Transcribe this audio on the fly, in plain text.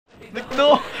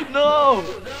No! No!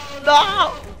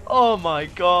 No! Oh my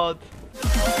god!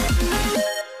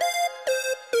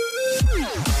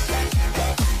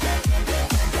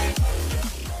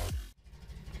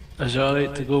 Is it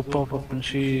alright to go pop up and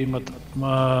see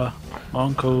my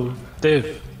uncle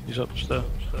Dave? He's upstairs.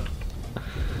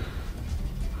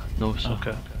 No, sir.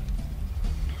 Okay.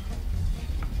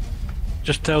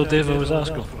 Just tell Dave I was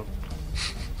asking for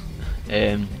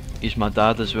him. He's my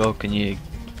dad as well. Can you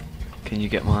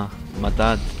get my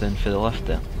dad in for the lift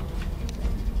there?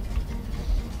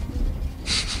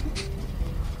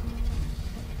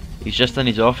 He's just in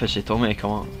his office. He told me to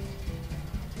come up.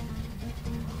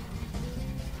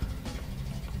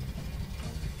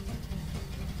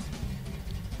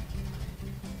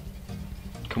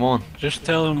 Come on. Just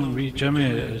tell him wee Jimmy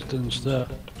is downstairs.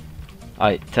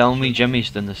 Aye, tell me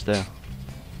Jimmy's down the stair.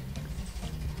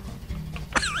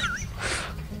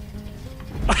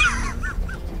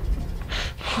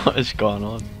 What is going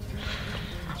on?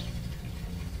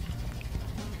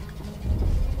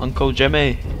 Uncle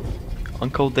Jimmy,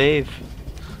 Uncle Dave.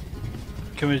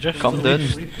 Can we just come down?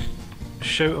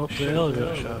 Shout up the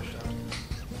elevator shaft?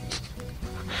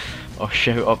 Or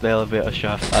shout up the elevator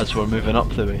shaft as we're moving up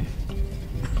the way.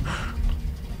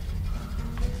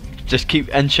 Just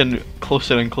keep inching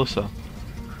closer and closer.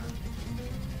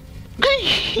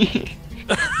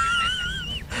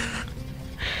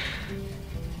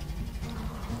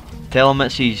 Tell him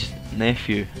it's his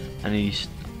nephew and his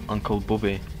Uncle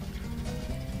Bobby.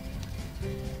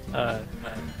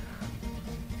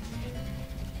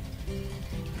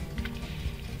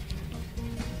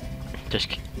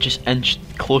 Just inch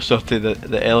closer to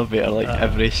the elevator like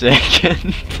every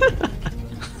second.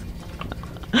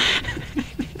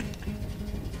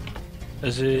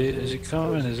 Is he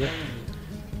coming? Is it?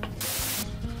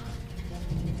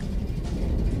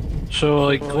 So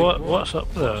like what's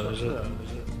up there? Is it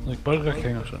like Burger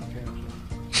King or something?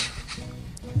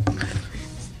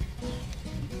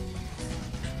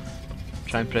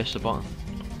 Try and press the button.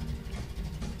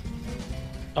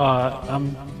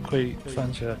 I'm quite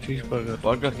fancy a cheeseburger.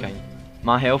 Burger King.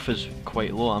 My health is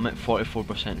quite low. I'm at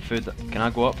 44% food. Can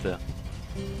I go up there?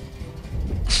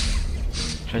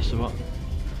 Press the button.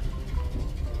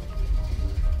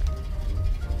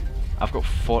 I've got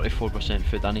 44%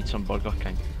 food. I need some Burger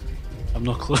King. I'm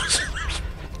not close.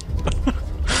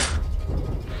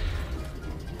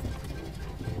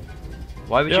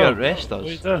 Why would you arrest us? What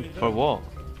are you doing? For what?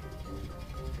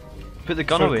 Put the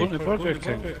gun For away. going to Burger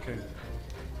King.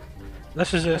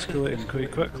 This is escalating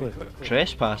quite quickly.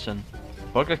 Trespassing?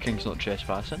 Burger King's not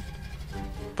trespassing.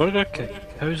 Burger King?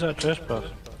 How is that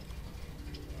trespassing?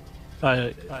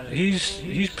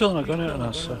 He's pulling a gun out on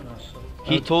us. So.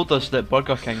 He told us that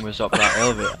Burger King was up that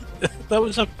elevator. That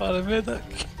was a paramedic.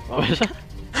 What was it?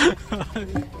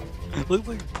 It looked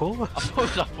like Polis. I thought it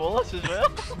was a Polis as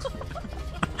well.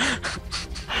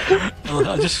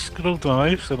 I just scrolled my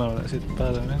mouse and it said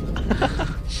paramedic.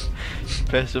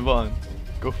 Press the button.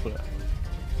 Go for it.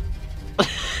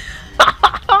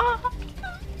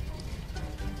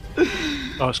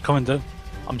 Oh, it's coming down.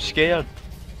 I'm scared.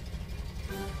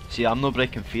 See, I'm not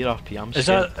breaking fear RP, I'm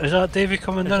scared. Is that Davey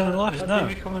coming down on the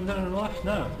left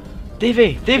now?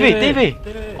 Davey!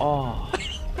 Oh.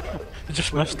 We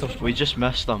just missed him. We just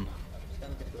missed him.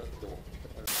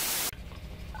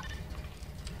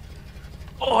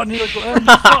 Oh, I nearly got in.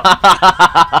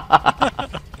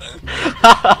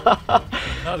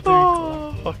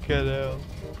 Oh, fucking hell.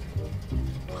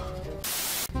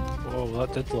 Oh,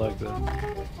 that did lag there.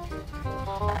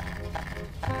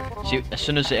 See, as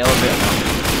soon as the elevator comes...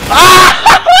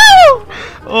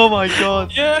 Ah! Oh my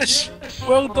god. Yes!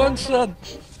 Well done, son!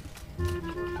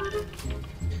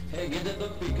 Hey, get the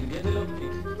lockpick, get the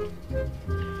lockpick.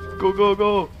 Go, go,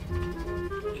 go!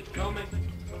 It's coming.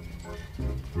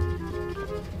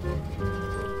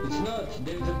 It's not,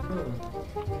 there's a problem.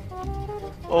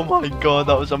 Oh my god,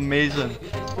 that was amazing.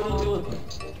 It's not open.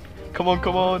 Come on,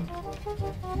 come on.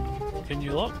 Can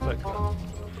you lockpick that?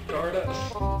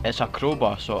 GARRY'S. It's a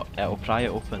crowbar, so it'll pry it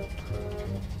open.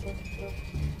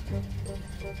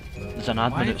 There's an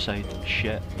admin outside.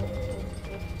 Shit.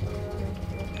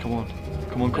 Come on.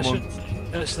 Come on, come on.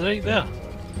 It's right there.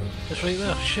 It's right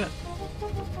there. Shit.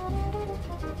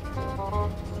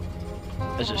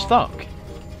 Is it stuck?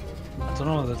 I don't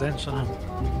know, the dent's on him.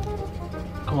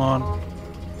 Come on.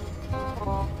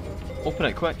 Open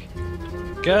it quick.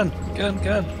 Get in.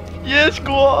 Yes,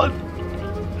 go on!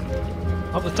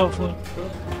 Up the top floor.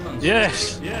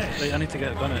 Yes! Right, I need to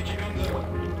get a gun out.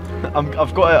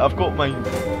 I've got it, I've got mine.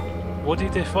 What do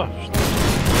you do first?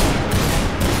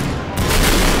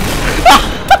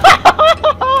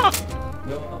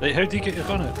 Right, how do you get your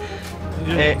gun out?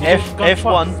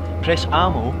 F1, press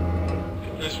ammo.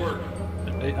 Nice work.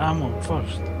 Ammo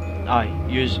first. Aye,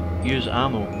 use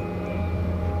ammo.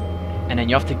 And then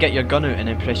you have to get your gun out and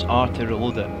then press R to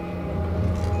reload it.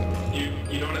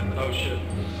 You don't have, oh shit.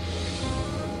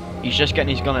 He's just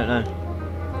getting his gun out now.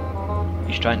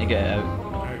 He's trying to get it out.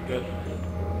 Alright, good.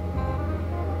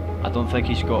 I don't think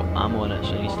he's got ammo in it,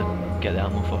 so he needs to get the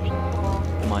ammo first.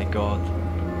 Oh my god.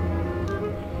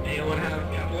 Anyone have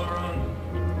Kevlar on?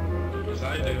 Because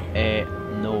I do.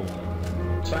 No.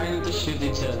 Trying to shoot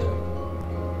each other.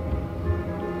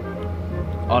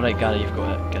 Alright, Gary, you've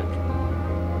got it. Good.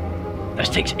 This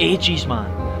takes ages, man.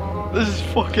 This is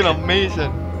fucking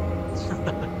amazing.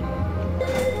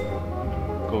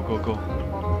 Go, go, go.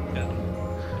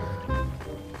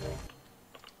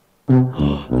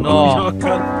 No.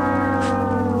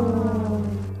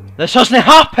 This hasn't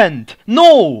happened!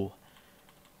 No!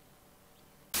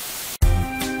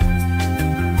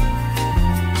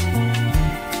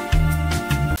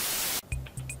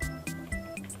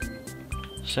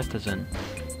 Citizen.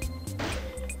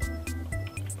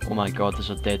 Oh my god, there's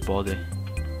a dead body.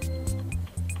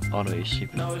 Oh no, he's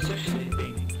sleeping. No, it's just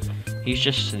sleeping. He's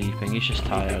just sleeping, he's just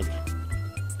tired.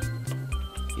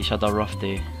 He's had a rough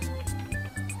day.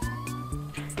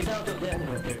 Get out of there,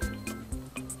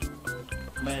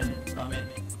 man, I'm in.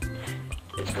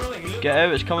 It's going, look. Get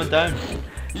out, it's coming down.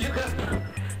 Look up!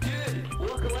 Dude,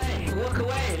 walk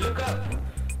away, look up!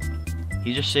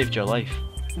 He just saved your life.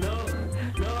 No,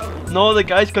 no! No, the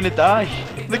guy's gonna die.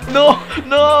 Like, no,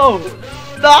 no,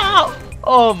 no!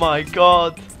 Oh my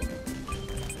god.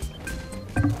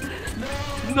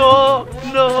 No,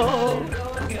 no,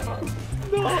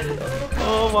 no.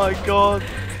 Oh my god.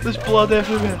 There's blood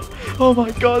everywhere. Oh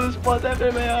my god, there's blood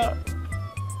everywhere.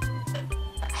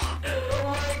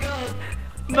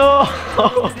 No.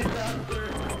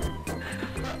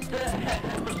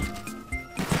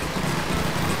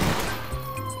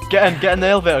 Get in the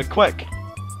elevator, quick.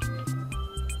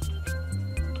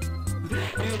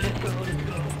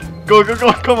 Go, go,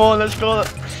 go, come on, let's go.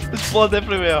 There's blood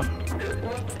everywhere.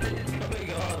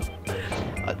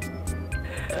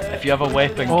 If you have a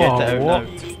weapon, get it out what?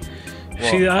 now.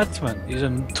 See the admin? He's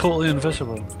totally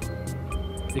invisible.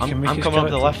 I'm coming up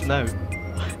the lift now.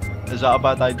 Is that a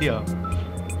bad idea?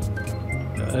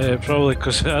 Probably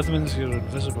because the admins here are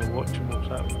invisible watching what's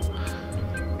happening.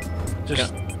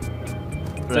 Just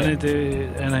didn't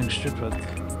do anything stupid.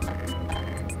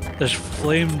 There's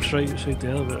flames right outside the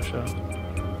elevator shaft.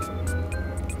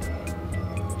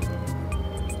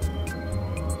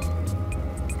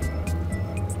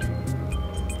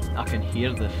 I can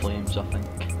hear the flames, I think.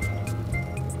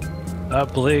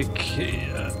 That Blake,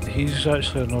 he's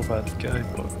actually not a bad guy,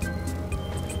 but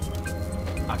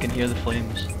I can hear the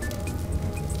flames.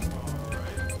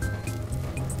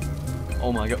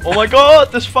 Oh my god! Oh my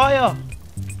god! There's fire!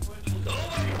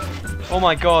 Oh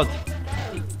my god!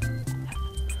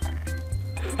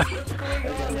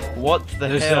 What the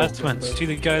there's hell? the admin. See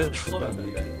the guy that's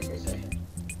floating?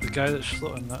 The guy that's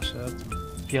floating, that's the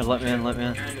admin. Here, let me in, let me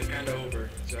in. Kinda over.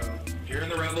 So, if you're in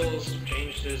the rebels,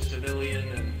 change to civilian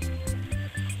and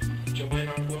join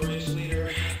our glorious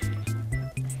leader.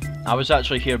 I was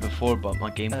actually here before, but my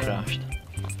game crashed.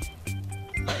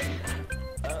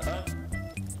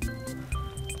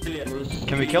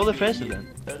 Can we kill the president?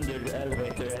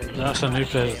 That's a new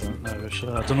president now,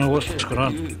 so I don't know what's going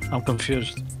on. I'm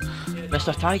confused.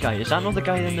 Mr. Thai guy, is that not the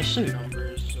guy in the suit?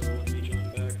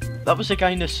 That was the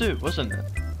guy in the suit, wasn't it?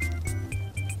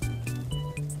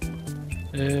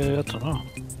 I don't know.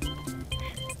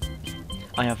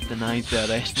 I have denied the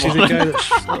arrest See the warrant. guy that's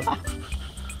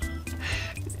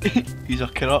floating? He's a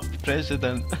corrupt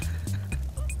president.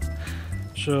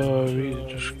 So we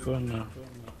just go on now.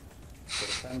 The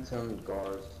Phantom,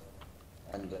 Guards,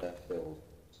 and Phil.